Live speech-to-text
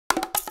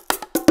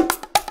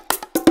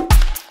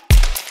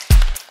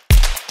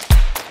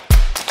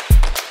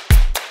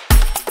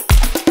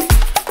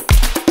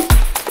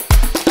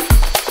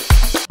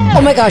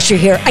Oh my gosh, you're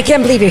here. I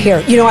can't believe you're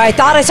here. You know, I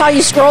thought I saw you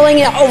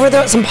scrolling over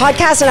some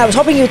podcasts and I was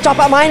hoping you'd stop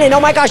on mine, and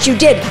oh my gosh, you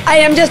did. I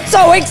am just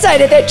so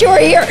excited that you're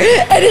here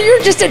and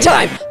you're just in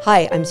time.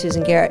 Hi, I'm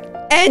Susan Garrett.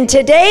 And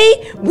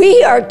today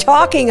we are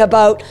talking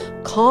about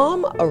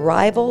calm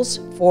arrivals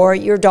for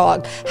your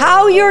dog.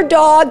 How your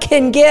dog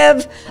can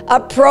give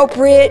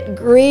appropriate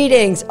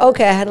greetings.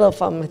 Okay, I had a little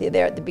fun with you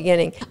there at the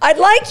beginning. I'd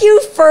like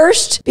you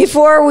first,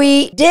 before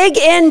we dig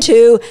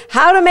into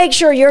how to make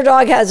sure your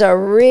dog has a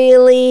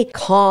really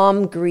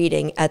calm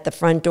greeting at the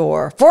front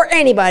door, for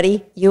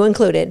anybody, you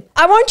included.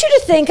 I want you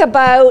to think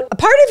about a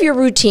part of your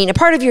routine, a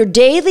part of your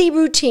daily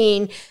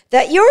routine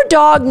that your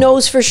dog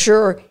knows for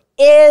sure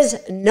is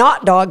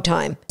not dog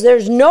time.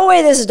 There's no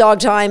way this is dog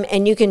time,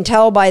 and you can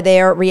tell by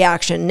their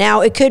reaction.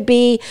 Now, it could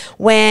be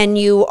when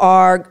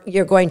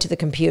you're going to the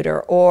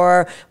computer,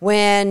 or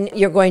when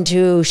you're going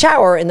to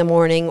shower in the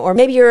morning, or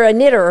maybe you're a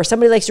knitter, or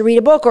somebody likes to read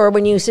a book, or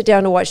when you sit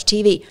down to watch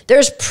TV.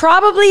 There's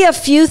probably a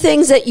few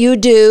things that you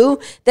do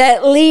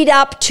that lead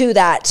up to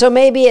that. So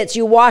maybe it's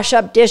you wash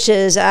up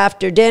dishes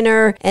after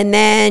dinner, and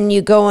then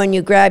you go and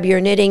you grab your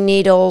knitting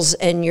needles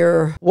and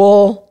your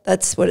wool.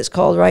 That's what it's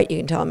called, right? You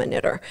can tell I'm a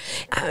knitter.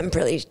 I'm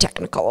pretty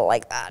technical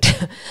like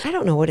that. I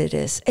don't know what it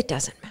is. It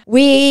doesn't matter.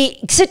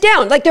 We sit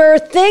down. Like, there are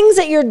things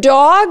that your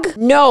dog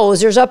knows.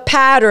 There's a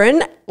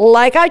pattern.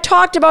 Like I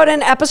talked about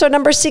in episode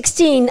number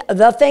 16,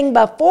 the thing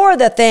before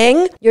the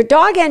thing. Your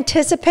dog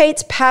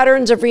anticipates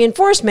patterns of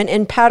reinforcement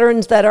and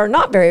patterns that are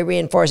not very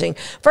reinforcing.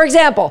 For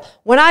example,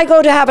 when I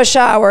go to have a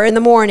shower in the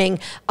morning,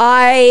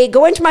 I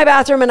go into my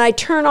bathroom and I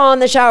turn on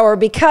the shower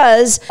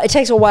because it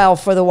takes a while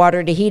for the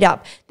water to heat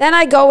up. Then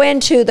I go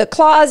into the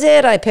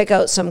closet, I pick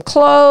out some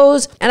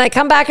clothes, and I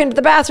come back into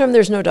the bathroom.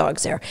 There's no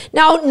dogs there.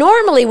 Now,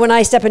 normally when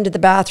I step into the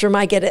bathroom,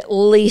 I get at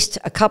least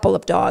a couple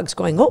of dogs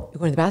going, "Oh, you're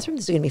going to the bathroom?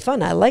 This is going to be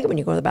fun. I like it when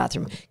you go to the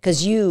bathroom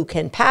because you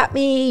can pat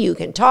me, you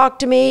can talk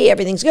to me,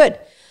 everything's good."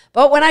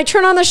 But when I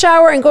turn on the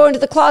shower and go into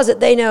the closet,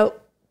 they know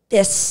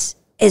this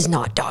is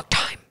not dog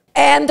time.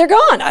 And they're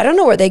gone. I don't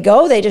know where they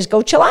go. They just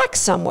go chillax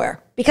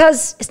somewhere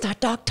because it's not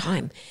dog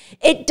time.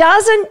 It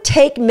doesn't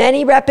take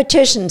many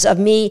repetitions of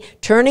me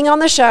turning on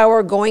the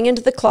shower, going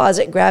into the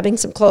closet, grabbing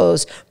some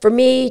clothes for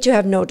me to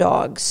have no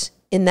dogs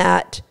in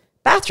that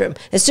bathroom.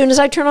 As soon as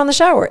I turn on the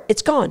shower,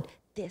 it's gone.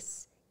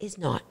 This is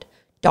not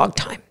dog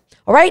time.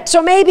 All right,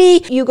 so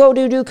maybe you go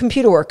to do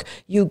computer work.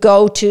 You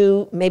go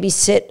to maybe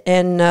sit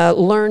and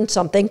learn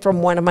something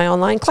from one of my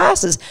online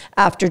classes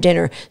after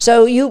dinner.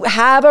 So you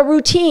have a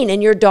routine,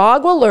 and your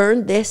dog will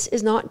learn this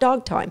is not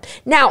dog time.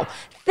 Now,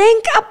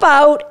 think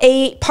about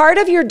a part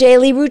of your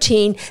daily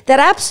routine that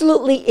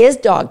absolutely is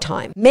dog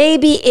time.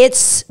 Maybe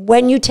it's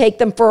when you take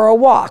them for a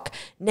walk.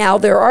 Now,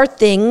 there are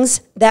things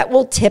that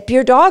will tip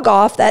your dog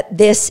off that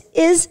this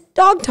is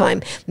dog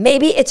time.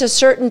 Maybe it's a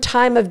certain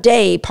time of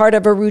day, part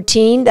of a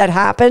routine that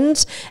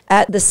happens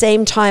at the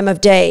same time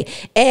of day.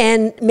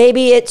 And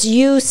maybe it's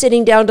you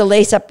sitting down to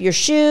lace up your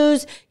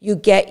shoes, you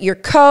get your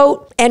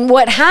coat, and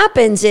what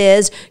happens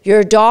is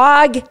your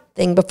dog,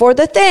 thing before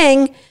the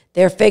thing,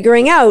 they're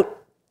figuring out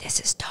this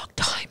is dog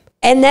time.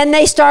 And then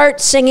they start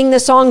singing the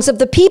songs of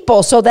the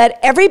people so that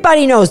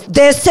everybody knows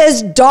this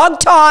is dog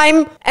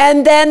time.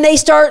 And then they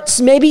start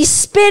maybe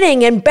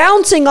spinning and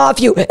bouncing off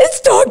you.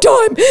 It's dog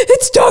time.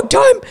 It's dog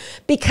time.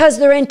 Because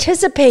they're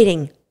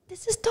anticipating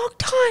this is dog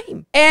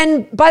time.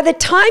 And by the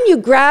time you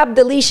grab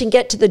the leash and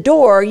get to the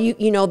door,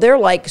 you know, they're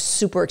like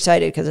super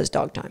excited because it's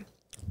dog time.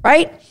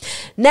 Right?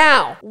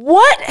 Now,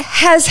 what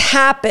has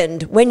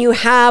happened when you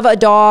have a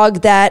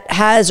dog that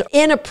has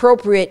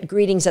inappropriate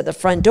greetings at the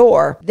front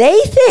door? They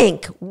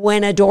think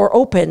when a door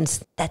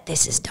opens that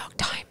this is dog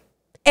time.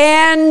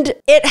 And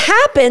it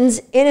happens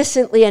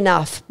innocently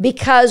enough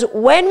because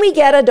when we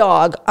get a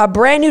dog, a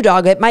brand new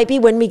dog, it might be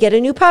when we get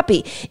a new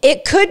puppy.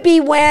 It could be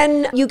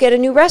when you get a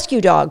new rescue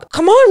dog.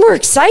 Come on, we're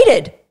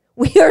excited.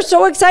 We are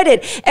so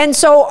excited. And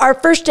so our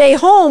first day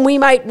home, we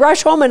might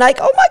rush home and like,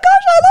 oh my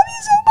gosh, I love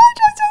you so much.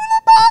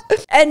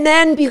 And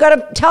then you got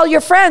to tell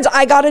your friends,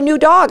 I got a new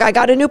dog. I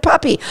got a new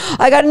puppy.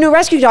 I got a new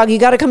rescue dog. You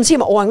got to come see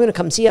him. Oh, I'm going to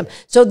come see him.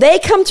 So they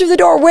come through the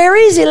door. Where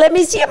is he? Let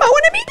me see him. I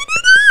want to meet the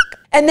new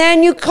dog. And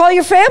then you call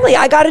your family.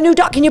 I got a new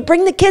dog. Can you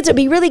bring the kids? It'd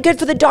be really good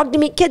for the dog to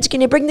meet kids.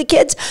 Can you bring the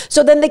kids?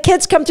 So then the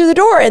kids come through the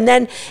door. And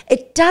then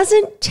it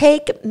doesn't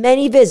take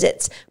many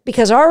visits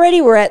because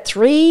already we're at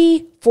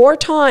 3-4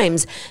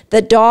 times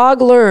the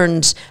dog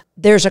learns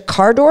there's a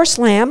car door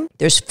slam,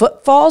 there's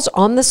footfalls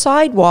on the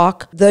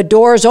sidewalk, the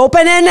door's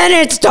open, and then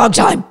it's dog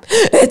time.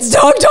 It's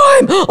dog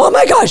time. Oh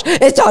my gosh,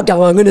 it's dog time.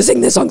 I'm going to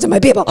sing this song to my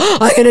people.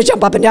 I'm going to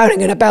jump up and down. I'm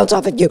going to bounce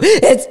off at you.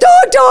 It's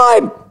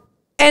dog time.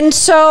 And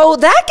so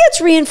that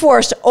gets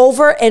reinforced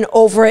over and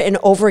over and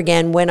over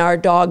again when our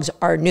dogs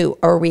are new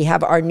or we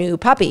have our new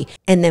puppy,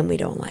 and then we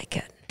don't like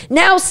it.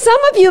 Now, some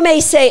of you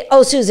may say,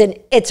 oh, Susan,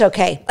 it's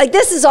okay. Like,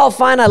 this is all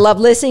fun. I love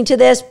listening to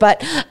this,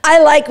 but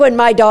I like when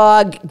my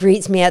dog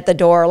greets me at the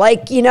door.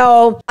 Like, you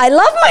know, I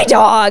love my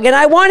dog and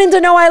I want him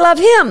to know I love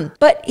him.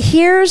 But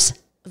here's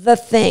the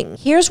thing.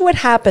 Here's what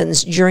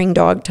happens during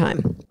dog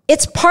time.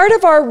 It's part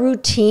of our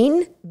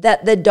routine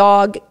that the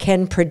dog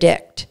can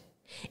predict.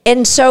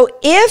 And so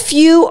if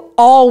you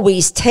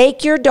always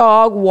take your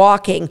dog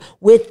walking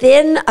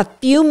within a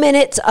few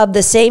minutes of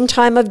the same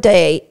time of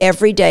day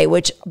every day,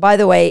 which, by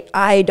the way,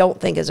 I don't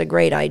think is a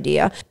great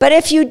idea. But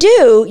if you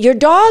do, your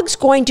dog's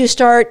going to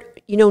start,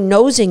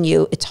 nosing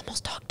you. It's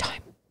almost dog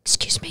time.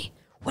 Excuse me.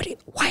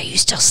 Why are you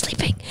still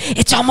sleeping?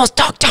 It's almost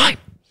dog time.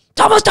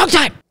 It's almost dog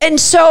time. And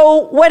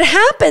so what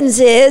happens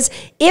is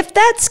if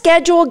that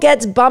schedule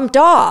gets bumped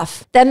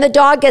off, then the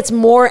dog gets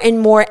more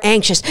and more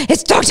anxious.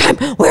 It's dog time.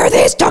 Where are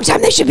they? It's dog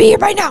time. They should be here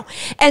by now.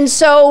 And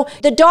so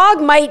the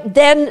dog might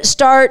then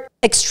start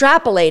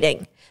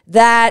extrapolating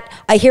that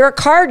I hear a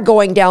car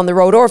going down the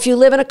road, or if you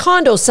live in a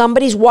condo,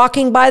 somebody's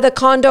walking by the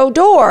condo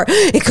door.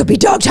 It could be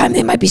dog time.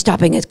 They might be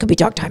stopping. It could be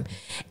dog time.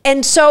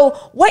 And so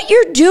what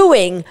you're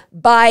doing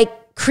by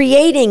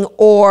creating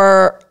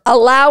or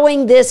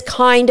allowing this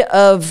kind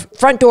of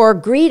front door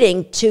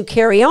greeting to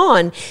carry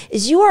on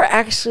is you are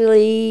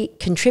actually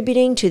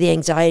contributing to the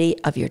anxiety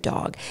of your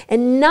dog.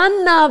 And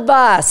none of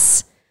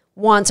us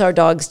wants our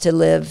dogs to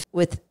live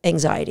with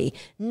anxiety.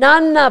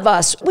 None of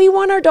us. We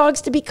want our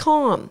dogs to be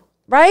calm,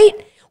 right?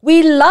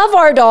 We love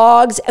our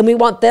dogs and we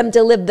want them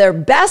to live their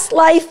best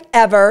life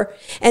ever.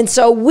 And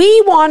so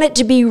we want it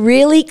to be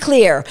really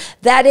clear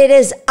that it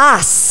is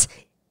us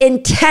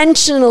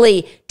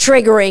intentionally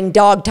triggering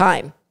dog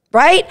time,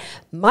 right?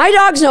 My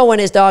dogs know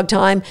when it's dog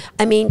time.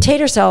 I mean,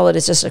 Tater Salad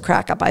is just a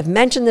crack up. I've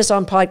mentioned this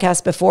on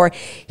podcasts before.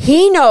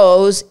 He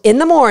knows in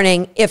the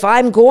morning if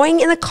I'm going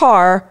in a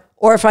car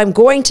or if I'm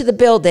going to the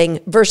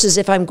building versus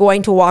if I'm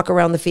going to walk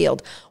around the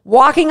field.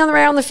 Walking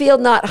around the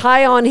field, not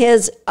high on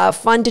his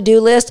fun to-do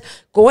list.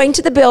 Going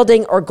to the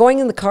building or going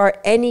in the car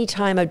any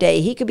time of day.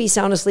 He could be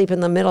sound asleep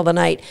in the middle of the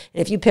night.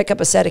 And if you pick up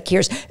a set of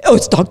Keers, oh,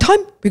 it's dog time?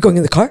 We're going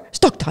in the car? It's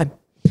dog time.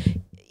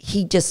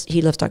 He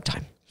loves dog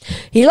time.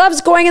 He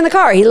loves going in the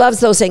car. He loves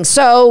those things.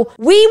 So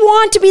we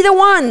want to be the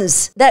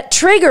ones that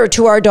trigger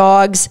to our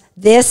dogs,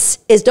 this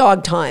is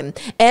dog time.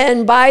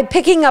 And by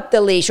picking up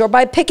the leash or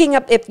by picking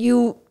up, if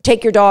you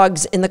take your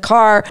dogs in the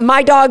car,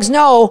 my dogs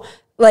know,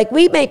 like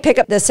we may pick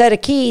up the set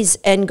of keys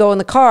and go in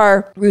the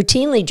car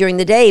routinely during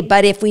the day.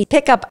 But if we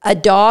pick up a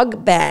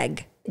dog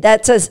bag,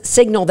 that's a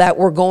signal that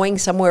we're going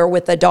somewhere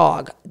with a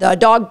dog. The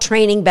dog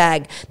training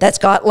bag that's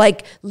got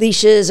like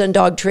leashes and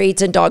dog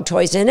treats and dog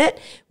toys in it.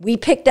 We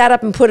pick that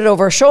up and put it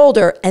over our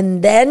shoulder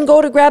and then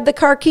go to grab the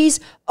car keys.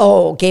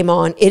 Oh, game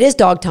on. It is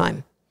dog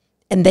time.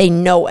 And they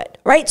know it,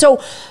 right? So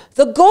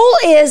the goal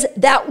is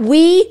that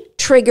we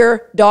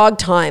trigger dog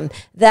time.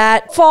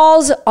 That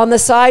falls on the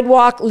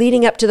sidewalk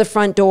leading up to the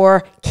front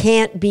door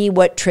can't be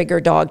what trigger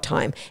dog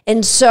time.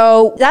 And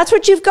so that's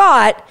what you've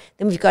got.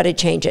 Then we've got to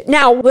change it.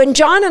 Now, when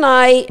John and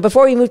I,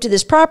 before we moved to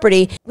this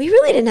property, we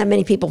really didn't have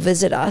many people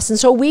visit us. And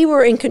so we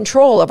were in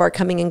control of our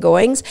coming and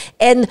goings.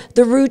 And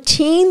the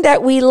routine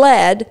that we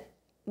led,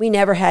 we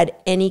never had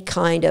any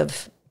kind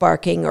of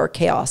barking or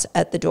chaos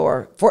at the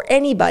door for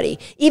anybody.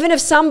 Even if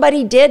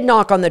somebody did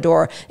knock on the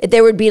door,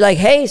 they would be like,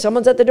 hey,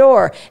 someone's at the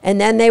door.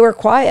 And then they were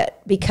quiet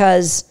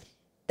because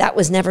that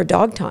was never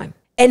dog time.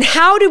 And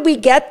how did we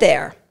get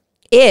there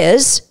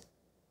is,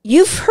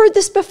 you've heard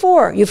this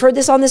before. You've heard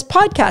this on this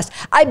podcast.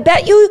 I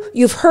bet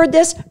you've heard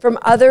this from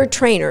other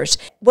trainers.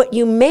 What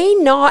you may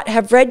not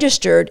have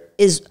registered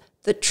is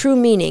the true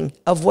meaning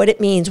of what it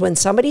means when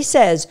somebody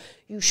says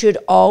you should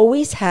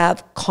always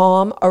have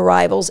calm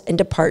arrivals and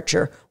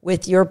departure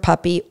with your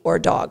puppy or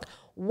dog.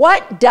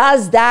 What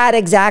does that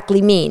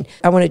exactly mean?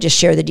 I want to just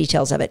share the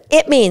details of it.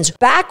 It means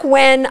back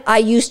when I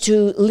used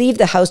to leave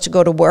the house to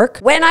go to work,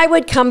 when I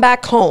would come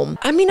back home,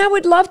 I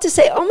would love to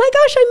say, oh my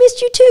gosh, I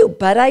missed you too,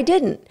 but I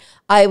didn't.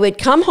 I would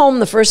come home.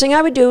 The first thing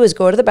I would do is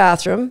go to the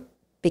bathroom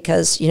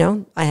because,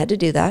 I had to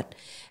do that.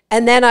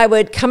 And then I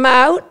would come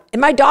out,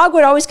 and my dog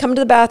would always come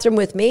to the bathroom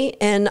with me,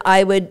 and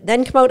I would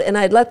then come out and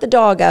I'd let the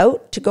dog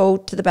out to go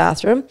to the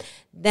bathroom.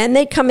 Then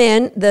they'd come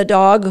in, the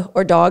dog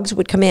or dogs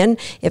would come in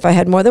if I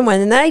had more than one,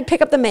 and then I'd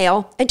pick up the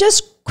mail and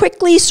just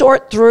quickly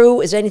sort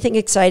through, is anything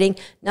exciting?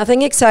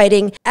 Nothing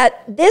exciting.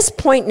 At this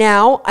point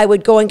now, I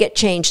would go and get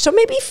changed. So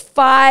maybe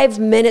 5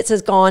 minutes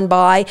has gone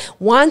by.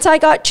 Once I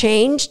got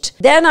changed,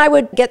 then I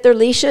would get their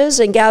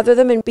leashes and gather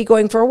them and be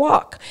going for a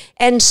walk.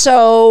 And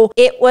so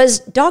it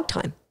was dog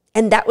time.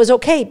 And that was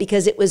okay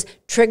because it was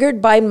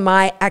triggered by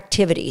my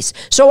activities.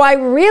 So I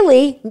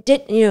really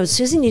did,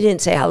 Susan, you didn't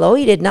say hello.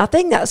 You did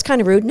nothing. That was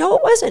kind of rude. No,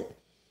 it wasn't.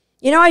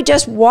 I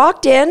just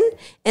walked in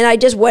and I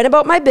just went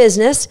about my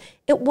business.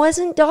 It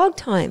wasn't dog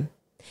time.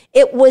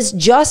 It was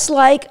just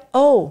like,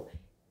 oh,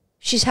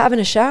 she's having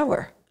a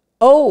shower.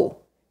 Oh,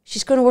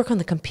 she's going to work on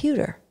the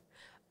computer.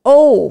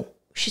 Oh,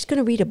 she's going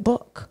to read a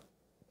book.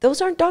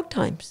 Those aren't dog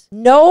times.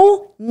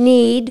 No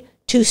need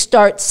to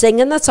start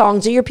singing the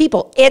songs of your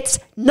people. It's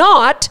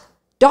not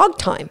dog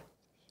time.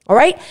 All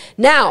right.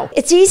 Now,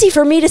 it's easy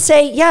for me to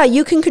say, yeah,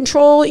 you can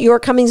control your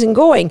comings and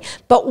going,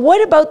 but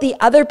what about the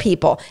other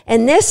people?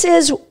 And this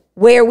is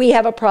where we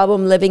have a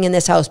problem living in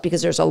this house,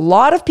 because there's a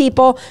lot of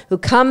people who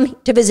come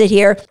to visit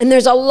here, and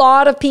there's a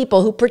lot of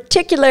people who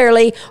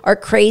particularly are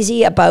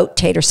crazy about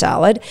Tater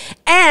Salad.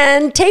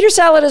 And Tater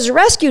Salad is a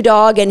rescue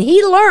dog, and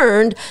he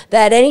learned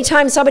that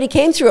anytime somebody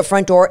came through a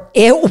front door,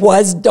 it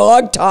was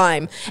dog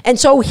time. And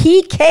so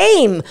he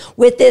came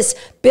with this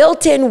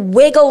built-in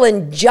wiggle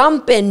and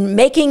jump and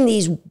making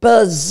these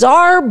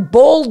bizarre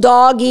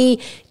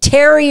bulldoggy,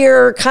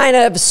 terrier kind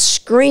of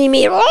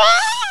screamy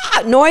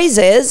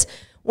noises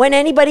when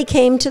anybody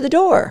came to the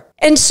door.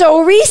 And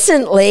so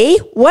recently,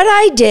 what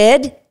I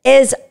did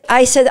is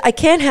I said, I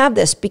can't have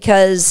this,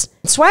 because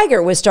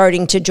Swagger was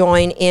starting to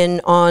join in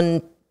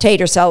on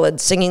Tater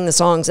Salad, singing the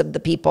songs of the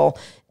people.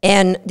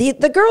 And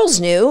the girls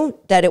knew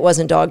that it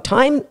wasn't dog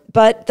time,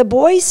 but the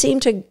boys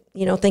seemed to,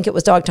 think it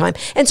was dog time.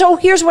 And so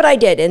here's what I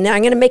did, and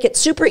I'm going to make it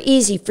super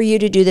easy for you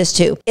to do this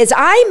too, is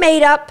I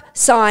made up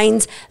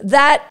signs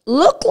that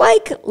look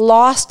like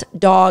lost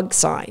dog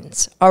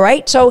signs. All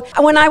right. So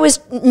when I was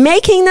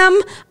making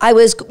them, I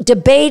was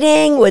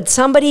debating, would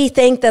somebody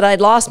think that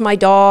I'd lost my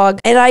dog?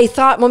 And I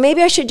thought, well,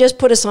 maybe I should just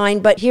put a sign,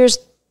 but here's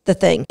the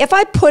thing. If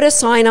I put a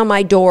sign on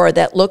my door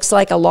that looks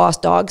like a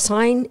lost dog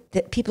sign,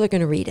 that people are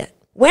going to read it.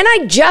 When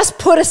I just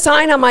put a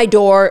sign on my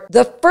door,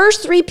 the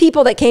first 3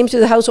 people that came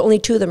through the house, only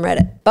 2 of them read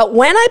it. But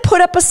when I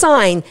put up a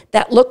sign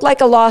that looked like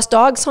a lost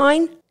dog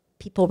sign,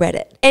 people read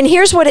it. And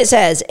here's what it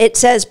says. It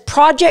says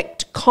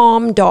Project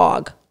Calm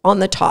Dog on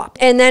the top.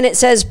 And then it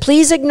says,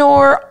 please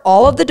ignore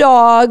all of the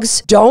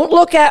dogs. Don't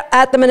look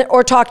at them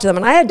or talk to them.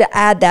 And I had to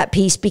add that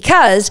piece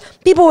because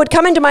people would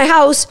come into my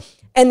house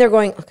and they're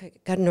going, okay,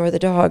 gotta ignore the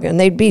dog. And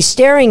they'd be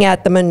staring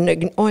at them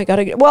and, oh, I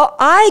gotta, well,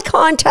 eye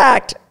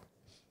contact.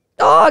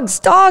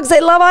 Dogs, they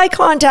love eye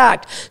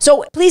contact.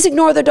 So please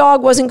ignore the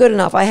dog wasn't good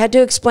enough. I had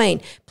to explain.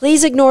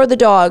 Please ignore the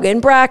dog, in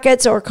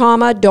brackets or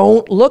comma.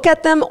 Don't look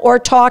at them or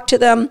talk to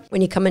them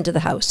when you come into the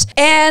house.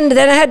 And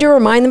then I had to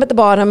remind them at the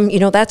bottom,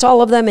 that's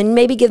all of them, and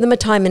maybe give them a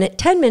time limit,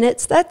 10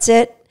 minutes, that's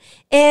it.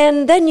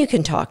 And then you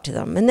can talk to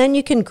them, and then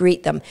you can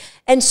greet them.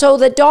 And so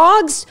the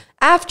dogs,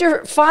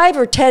 after 5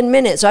 or 10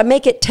 minutes, I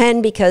make it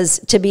 10 because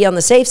to be on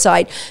the safe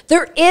side,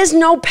 there is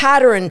no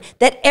pattern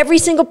that every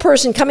single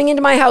person coming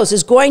into my house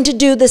is going to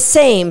do the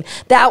same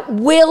that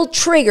will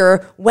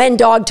trigger when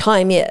dog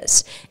time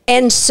is.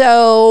 And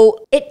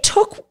so it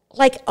took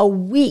like a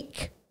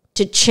week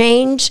to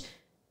change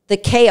the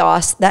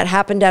chaos that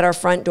happened at our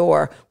front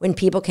door when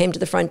people came to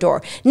the front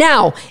door.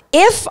 Now,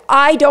 if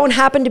I don't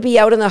happen to be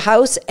out in the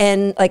house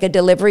and like a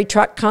delivery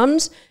truck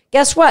comes,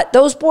 guess what?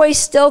 Those boys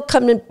still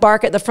come and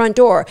bark at the front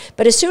door.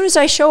 But as soon as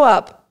I show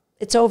up,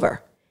 it's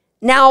over.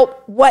 Now,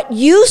 what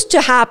used to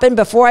happen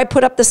before I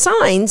put up the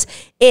signs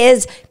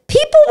is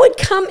people would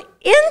come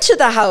into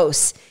the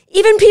house,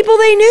 even people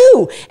they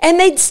knew, and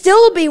they'd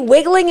still be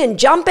wiggling and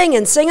jumping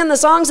and singing the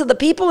songs of the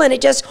people, and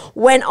it just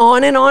went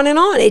on and on and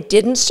on. It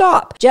didn't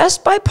stop.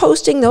 Just by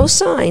posting those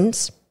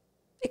signs,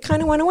 it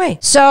kind of went away.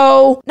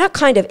 So, not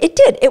kind of, it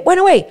did. It went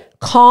away.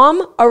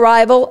 Calm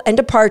arrival and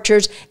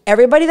departures.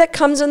 Everybody that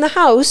comes in the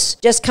house,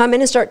 just come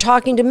in and start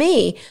talking to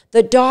me.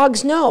 The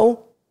dogs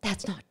know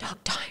that's not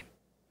dog time.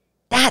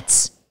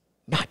 That's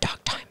not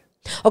dog time.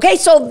 Okay,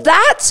 so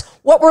that's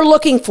what we're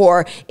looking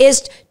for,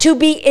 is to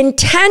be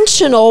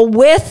intentional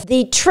with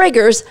the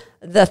triggers,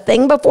 the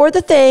thing before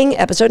the thing,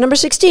 episode number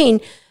 16,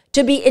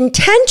 to be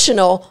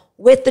intentional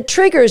with the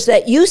triggers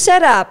that you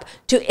set up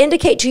to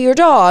indicate to your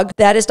dog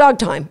that it's dog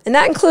time. And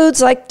that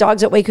includes like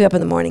dogs that wake you up in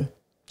the morning.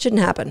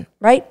 Shouldn't happen,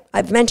 right?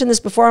 I've mentioned this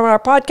before on our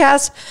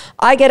podcast.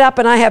 I get up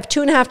and I have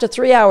 2.5 to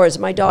 3 hours.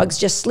 My dogs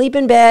just sleep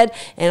in bed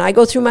and I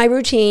go through my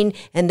routine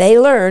and they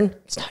learn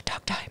it's not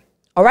dog time.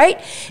 All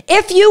right.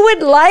 If you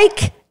would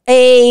like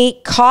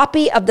a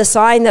copy of the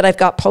sign that I've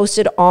got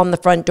posted on the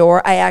front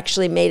door, I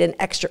actually made an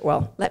extra,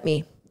 well, let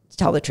me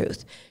tell the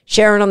truth.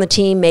 Sharon on the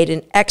team made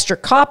an extra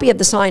copy of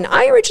the sign.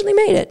 I originally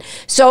made it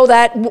so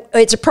that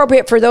it's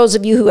appropriate for those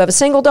of you who have a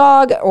single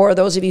dog or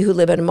those of you who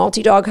live in a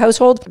multi-dog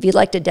household. If you'd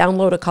like to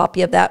download a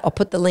copy of that, I'll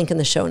put the link in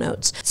the show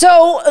notes.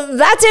 So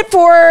that's it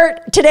for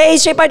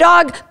today's Shape by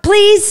Dog.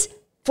 Please,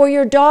 for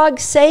your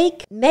dog's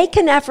sake, make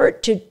an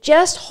effort to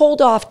just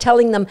hold off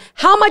telling them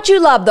how much you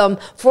love them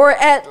for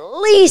at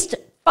least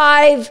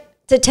 5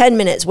 to 10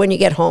 minutes when you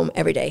get home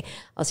every day.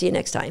 I'll see you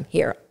next time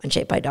here on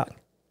Shape by Dog.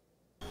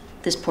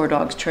 This poor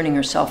dog's turning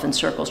herself in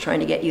circles trying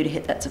to get you to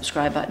hit that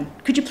subscribe button.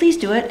 Could you please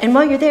do it? And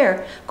while you're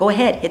there, go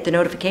ahead, hit the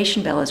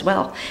notification bell as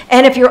well.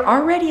 And if you're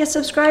already a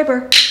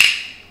subscriber,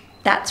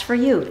 that's for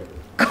you.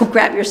 Go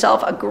grab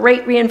yourself a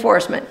great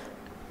reinforcement.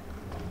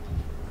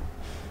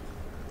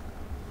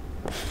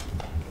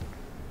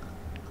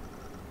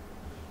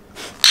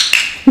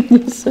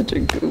 You're such a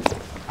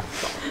goof.